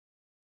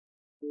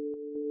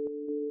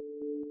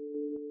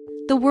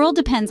The world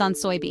depends on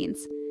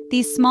soybeans.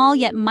 These small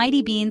yet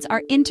mighty beans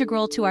are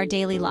integral to our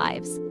daily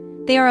lives.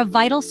 They are a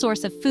vital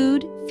source of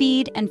food,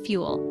 feed, and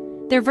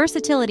fuel. Their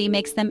versatility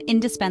makes them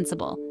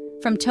indispensable.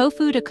 From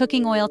tofu to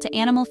cooking oil to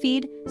animal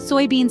feed,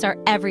 soybeans are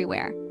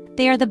everywhere.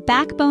 They are the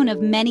backbone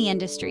of many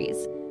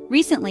industries.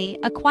 Recently,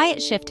 a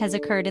quiet shift has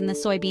occurred in the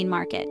soybean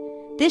market.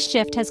 This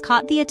shift has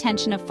caught the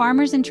attention of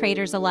farmers and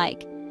traders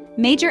alike.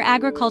 Major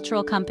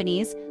agricultural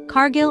companies,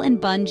 Cargill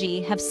and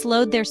Bunge, have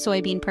slowed their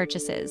soybean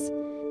purchases.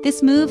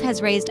 This move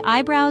has raised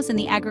eyebrows in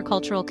the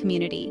agricultural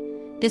community.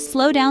 This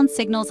slowdown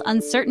signals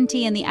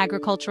uncertainty in the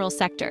agricultural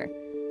sector.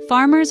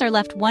 Farmers are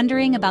left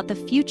wondering about the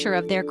future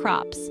of their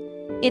crops.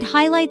 It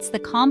highlights the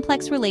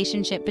complex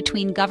relationship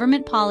between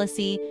government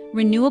policy,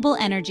 renewable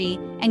energy,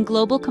 and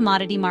global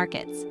commodity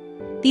markets.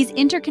 These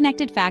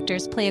interconnected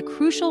factors play a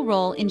crucial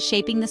role in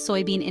shaping the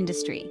soybean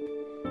industry.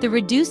 The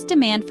reduced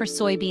demand for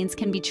soybeans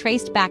can be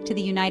traced back to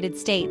the United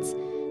States.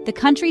 The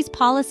country's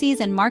policies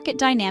and market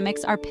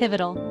dynamics are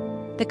pivotal.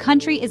 The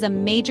country is a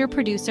major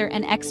producer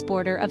and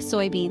exporter of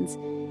soybeans.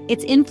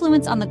 Its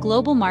influence on the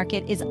global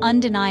market is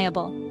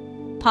undeniable.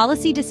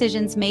 Policy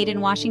decisions made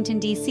in Washington,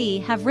 D.C.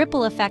 have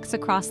ripple effects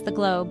across the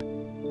globe.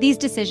 These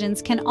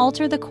decisions can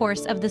alter the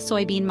course of the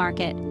soybean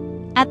market.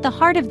 At the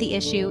heart of the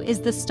issue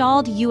is the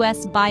stalled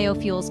U.S.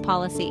 biofuels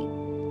policy.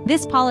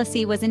 This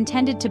policy was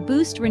intended to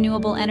boost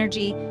renewable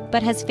energy,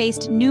 but has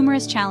faced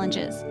numerous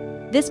challenges.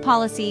 This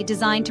policy,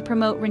 designed to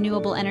promote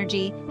renewable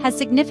energy, has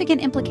significant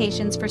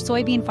implications for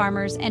soybean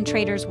farmers and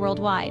traders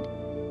worldwide.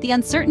 The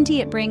uncertainty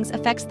it brings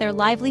affects their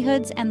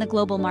livelihoods and the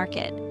global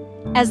market.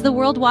 As the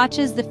world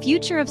watches, the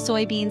future of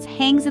soybeans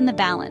hangs in the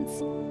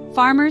balance.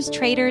 Farmers,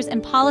 traders,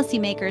 and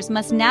policymakers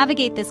must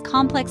navigate this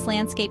complex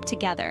landscape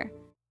together.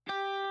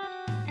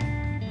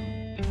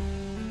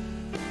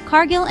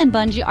 Cargill and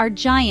Bunge are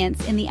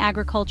giants in the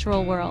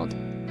agricultural world.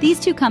 These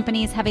two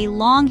companies have a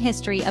long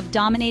history of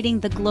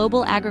dominating the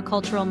global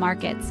agricultural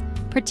markets,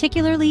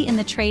 particularly in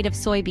the trade of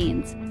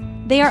soybeans.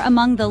 They are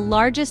among the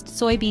largest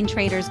soybean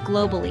traders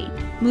globally,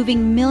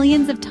 moving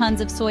millions of tons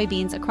of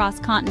soybeans across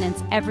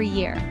continents every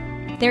year.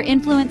 Their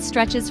influence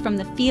stretches from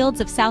the fields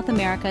of South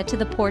America to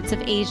the ports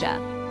of Asia.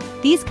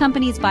 These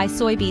companies buy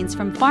soybeans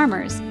from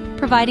farmers,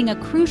 providing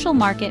a crucial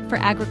market for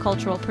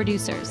agricultural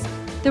producers.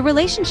 The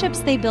relationships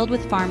they build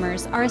with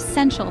farmers are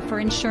essential for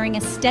ensuring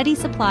a steady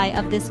supply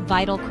of this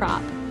vital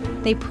crop.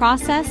 They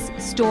process,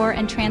 store,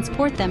 and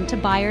transport them to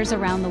buyers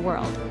around the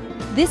world.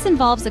 This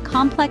involves a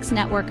complex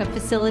network of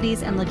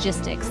facilities and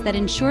logistics that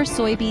ensure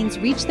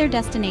soybeans reach their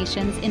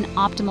destinations in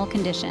optimal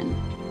condition.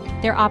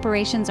 Their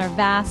operations are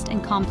vast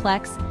and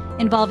complex,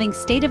 involving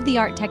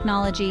state-of-the-art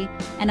technology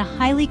and a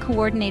highly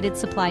coordinated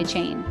supply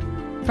chain.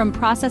 From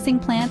processing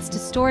plants to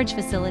storage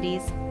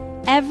facilities,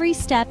 every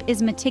step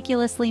is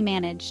meticulously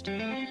managed.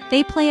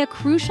 They play a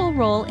crucial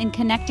role in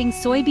connecting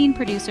soybean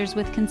producers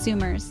with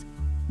consumers.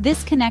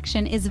 This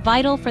connection is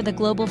vital for the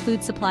global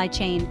food supply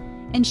chain,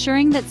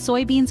 ensuring that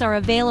soybeans are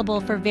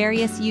available for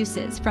various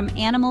uses, from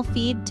animal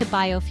feed to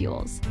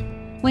biofuels.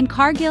 When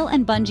Cargill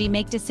and Bunge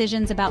make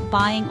decisions about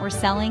buying or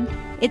selling,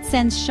 it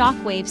sends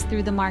shockwaves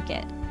through the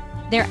market.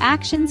 Their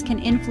actions can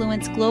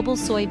influence global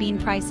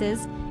soybean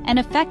prices and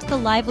affect the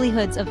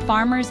livelihoods of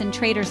farmers and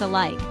traders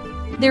alike.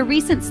 Their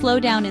recent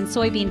slowdown in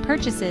soybean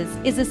purchases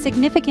is a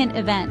significant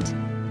event.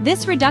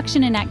 This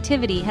reduction in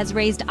activity has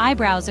raised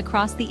eyebrows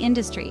across the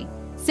industry,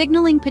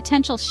 signaling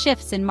potential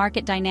shifts in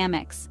market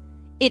dynamics.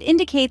 It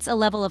indicates a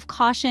level of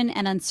caution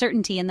and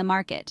uncertainty in the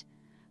market.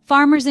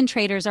 Farmers and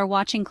traders are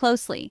watching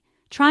closely,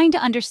 trying to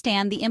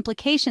understand the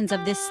implications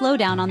of this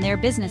slowdown on their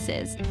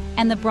businesses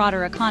and the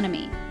broader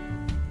economy.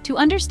 To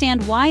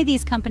understand why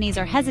these companies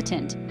are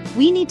hesitant,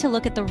 we need to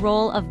look at the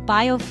role of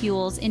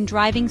biofuels in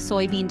driving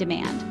soybean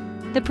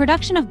demand. The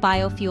production of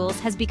biofuels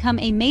has become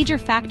a major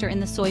factor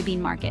in the soybean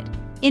market,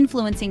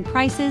 influencing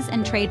prices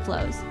and trade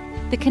flows.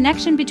 The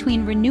connection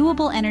between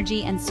renewable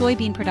energy and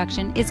soybean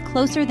production is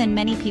closer than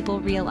many people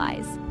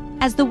realize.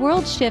 As the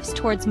world shifts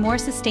towards more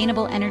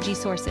sustainable energy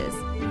sources,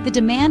 the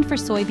demand for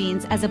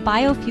soybeans as a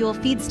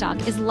biofuel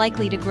feedstock is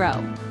likely to grow,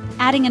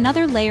 adding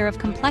another layer of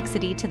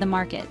complexity to the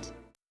market.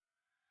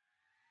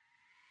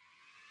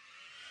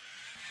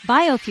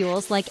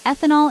 Biofuels like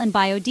ethanol and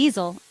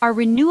biodiesel are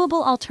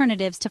renewable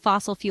alternatives to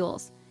fossil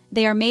fuels.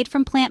 They are made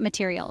from plant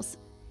materials.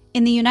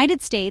 In the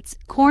United States,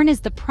 corn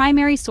is the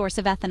primary source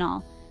of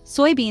ethanol.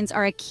 Soybeans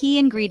are a key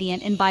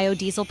ingredient in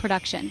biodiesel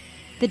production.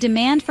 The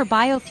demand for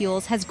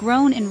biofuels has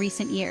grown in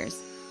recent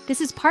years.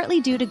 This is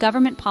partly due to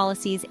government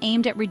policies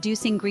aimed at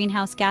reducing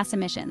greenhouse gas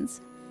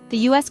emissions. The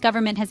U.S.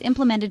 government has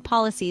implemented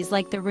policies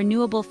like the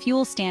Renewable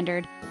Fuel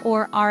Standard,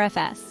 or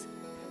RFS.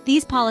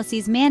 These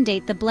policies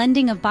mandate the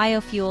blending of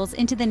biofuels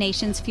into the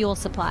nation's fuel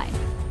supply.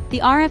 The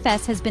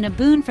RFS has been a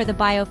boon for the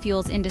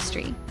biofuels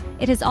industry.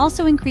 It has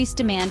also increased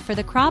demand for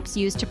the crops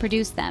used to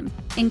produce them,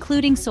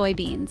 including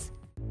soybeans.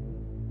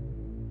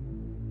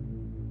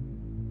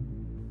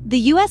 The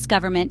U.S.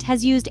 government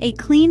has used a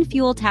clean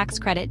fuel tax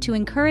credit to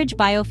encourage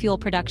biofuel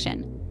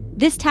production.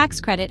 This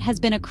tax credit has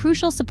been a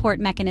crucial support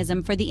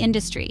mechanism for the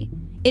industry.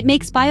 It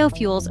makes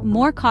biofuels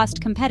more cost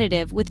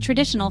competitive with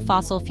traditional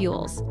fossil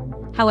fuels.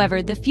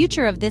 However, the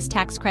future of this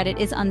tax credit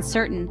is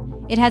uncertain.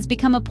 It has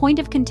become a point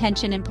of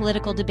contention in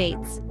political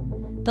debates.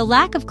 The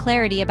lack of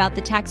clarity about the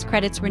tax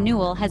credit's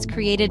renewal has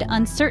created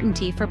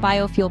uncertainty for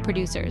biofuel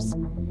producers.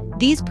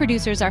 These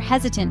producers are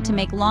hesitant to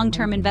make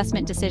long-term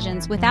investment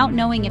decisions without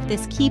knowing if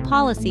this key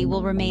policy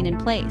will remain in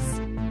place.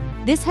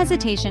 This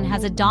hesitation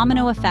has a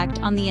domino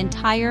effect on the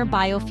entire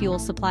biofuel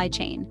supply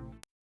chain.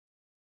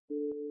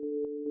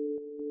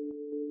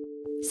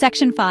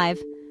 Section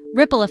 5.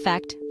 Ripple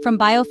effect, from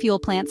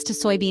biofuel plants to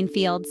soybean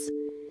fields.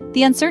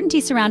 The uncertainty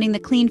surrounding the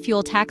clean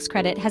fuel tax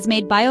credit has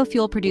made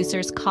biofuel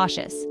producers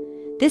cautious.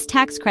 This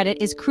tax credit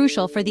is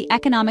crucial for the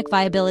economic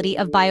viability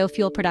of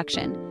biofuel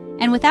production,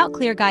 and without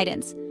clear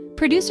guidance,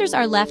 producers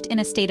are left in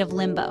a state of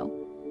limbo.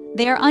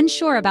 They are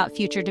unsure about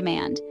future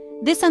demand.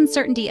 This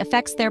uncertainty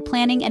affects their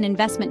planning and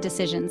investment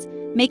decisions,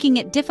 making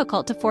it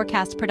difficult to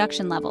forecast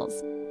production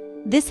levels.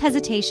 This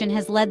hesitation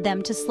has led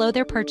them to slow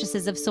their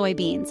purchases of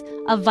soybeans,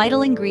 a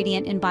vital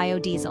ingredient in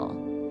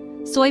biodiesel.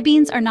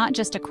 Soybeans are not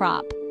just a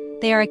crop.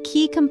 They are a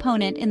key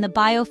component in the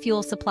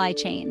biofuel supply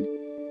chain.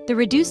 The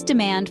reduced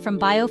demand from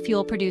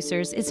biofuel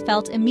producers is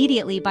felt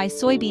immediately by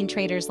soybean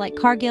traders like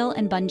Cargill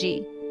and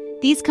Bunge.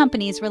 These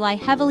companies rely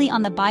heavily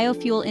on the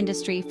biofuel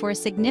industry for a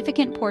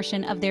significant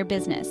portion of their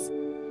business.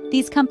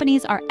 These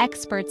companies are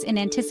experts in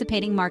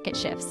anticipating market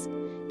shifts.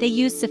 They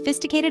use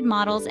sophisticated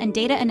models and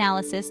data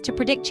analysis to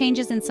predict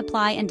changes in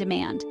supply and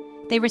demand.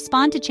 They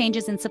respond to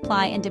changes in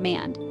supply and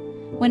demand.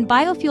 When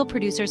biofuel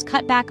producers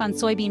cut back on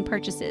soybean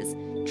purchases,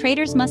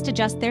 traders must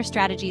adjust their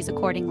strategies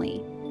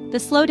accordingly. The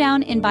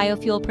slowdown in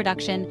biofuel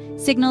production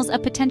signals a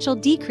potential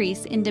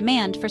decrease in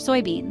demand for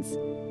soybeans.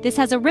 This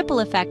has a ripple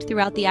effect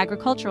throughout the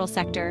agricultural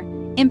sector,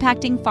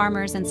 impacting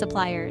farmers and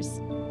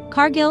suppliers.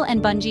 Cargill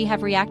and Bunge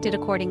have reacted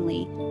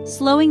accordingly,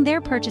 slowing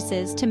their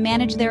purchases to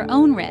manage their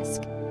own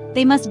risk.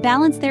 They must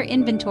balance their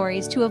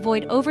inventories to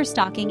avoid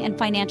overstocking and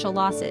financial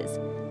losses.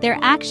 Their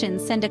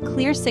actions send a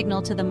clear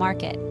signal to the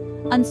market.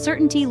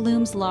 Uncertainty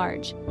looms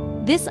large.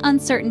 This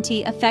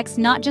uncertainty affects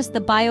not just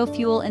the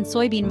biofuel and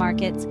soybean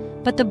markets,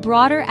 but the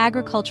broader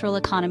agricultural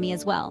economy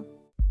as well.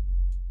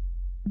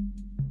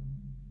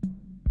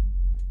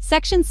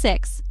 Section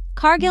 6.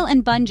 Cargill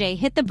and Bunge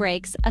hit the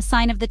brakes, a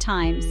sign of the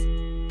times.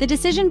 The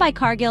decision by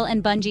Cargill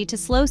and Bunge to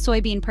slow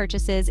soybean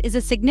purchases is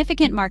a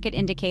significant market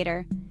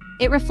indicator.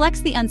 It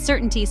reflects the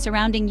uncertainty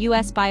surrounding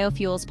U.S.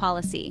 biofuels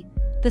policy.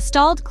 The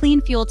stalled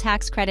clean fuel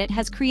tax credit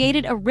has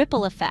created a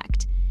ripple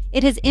effect.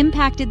 It has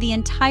impacted the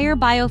entire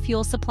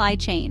biofuel supply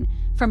chain,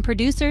 from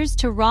producers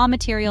to raw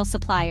material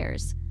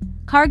suppliers.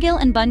 Cargill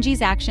and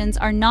Bunge's actions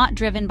are not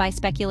driven by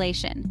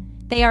speculation.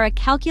 They are a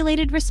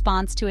calculated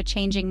response to a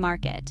changing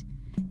market.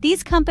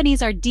 These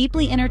companies are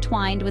deeply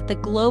intertwined with the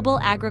global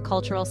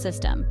agricultural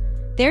system.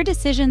 Their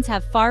decisions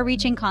have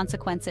far-reaching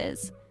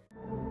consequences.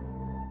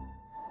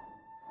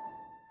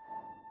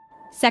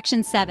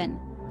 Section 7.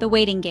 The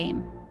waiting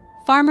game.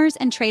 Farmers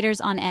and traders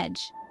on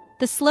edge.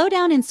 The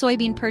slowdown in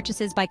soybean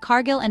purchases by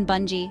Cargill and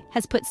Bunge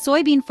has put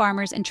soybean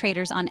farmers and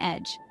traders on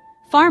edge.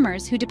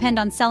 Farmers who depend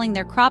on selling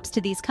their crops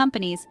to these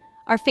companies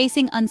are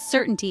facing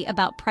uncertainty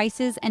about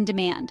prices and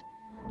demand.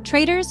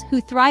 Traders who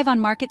thrive on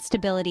market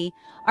stability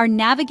are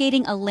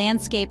navigating a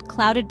landscape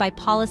clouded by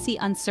policy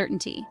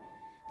uncertainty.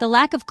 The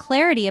lack of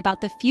clarity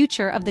about the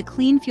future of the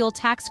clean fuel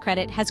tax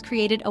credit has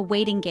created a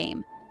waiting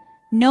game.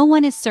 No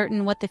one is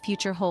certain what the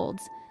future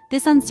holds.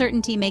 This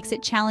uncertainty makes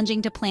it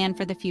challenging to plan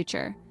for the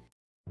future.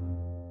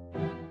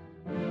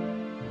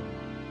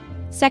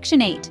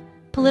 Section 8.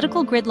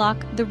 Political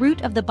gridlock, the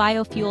root of the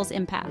biofuels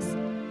impasse.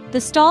 The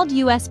stalled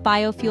U.S.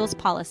 biofuels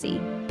policy,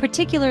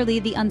 particularly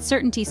the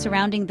uncertainty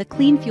surrounding the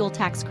clean fuel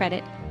tax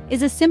credit,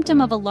 is a symptom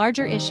of a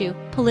larger issue,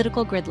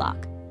 political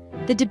gridlock.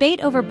 The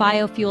debate over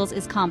biofuels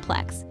is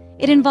complex.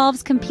 It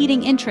involves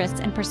competing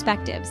interests and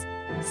perspectives.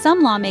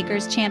 Some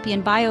lawmakers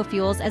champion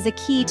biofuels as a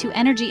key to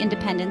energy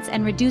independence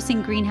and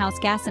reducing greenhouse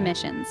gas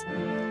emissions.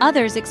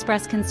 Others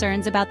express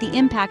concerns about the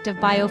impact of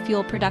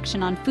biofuel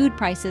production on food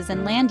prices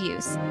and land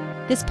use.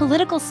 This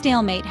political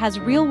stalemate has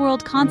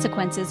real-world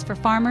consequences for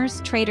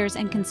farmers, traders,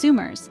 and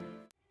consumers.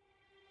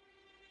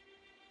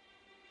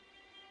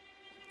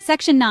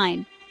 Section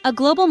 9. A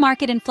global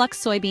market in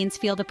flux. Soybeans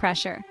feel the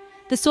pressure.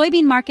 The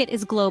soybean market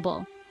is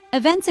global.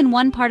 Events in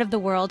one part of the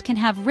world can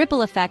have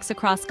ripple effects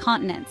across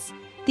continents.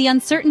 The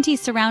uncertainty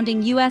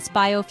surrounding U.S.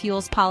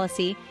 biofuels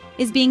policy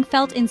is being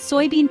felt in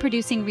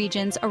soybean-producing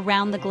regions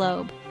around the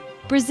globe.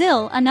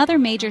 Brazil, another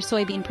major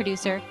soybean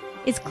producer,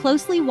 is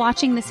closely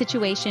watching the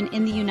situation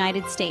in the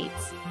United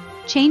States.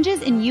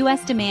 Changes in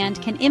U.S. demand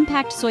can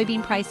impact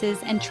soybean prices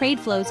and trade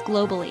flows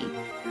globally.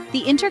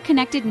 The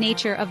interconnected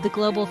nature of the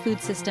global food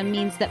system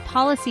means that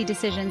policy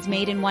decisions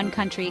made in one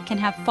country can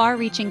have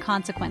far-reaching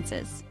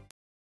consequences.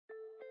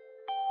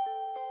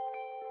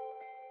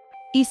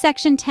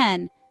 Section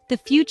 10. The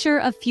future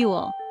of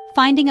fuel,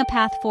 finding a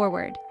path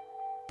forward.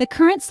 The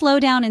current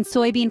slowdown in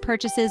soybean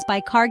purchases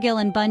by Cargill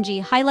and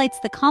Bunge highlights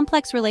the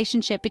complex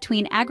relationship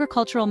between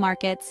agricultural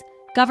markets,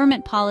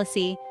 government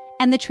policy,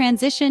 and the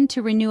transition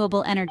to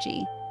renewable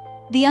energy.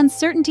 The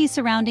uncertainty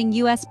surrounding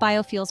U.S.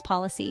 biofuels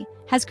policy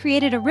has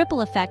created a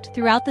ripple effect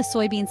throughout the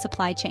soybean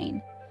supply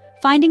chain.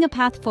 Finding a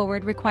path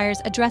forward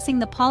requires addressing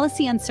the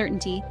policy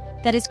uncertainty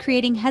that is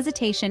creating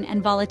hesitation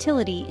and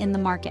volatility in the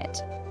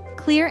market.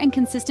 Clear and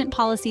consistent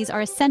policies are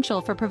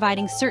essential for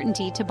providing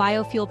certainty to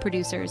biofuel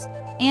producers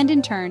and,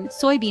 in turn,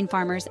 soybean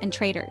farmers and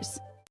traders.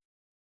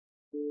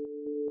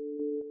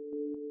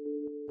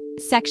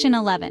 Section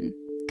 11.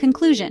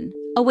 Conclusion.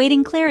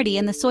 Awaiting clarity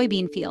in the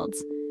soybean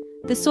fields.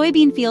 The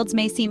soybean fields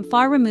may seem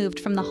far removed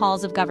from the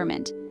halls of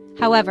government.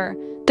 However,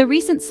 the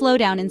recent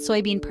slowdown in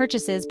soybean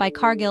purchases by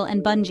Cargill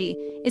and Bunge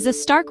is a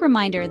stark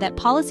reminder that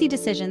policy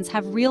decisions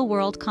have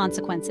real-world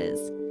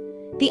consequences.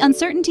 The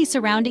uncertainty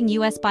surrounding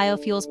U.S.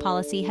 biofuels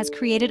policy has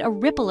created a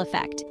ripple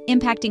effect,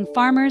 impacting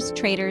farmers,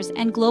 traders,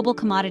 and global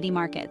commodity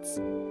markets.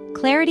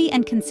 Clarity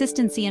and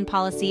consistency in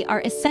policy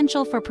are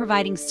essential for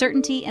providing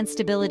certainty and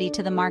stability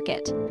to the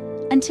market.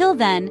 Until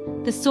then,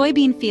 the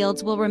soybean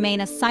fields will remain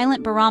a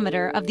silent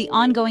barometer of the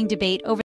ongoing debate over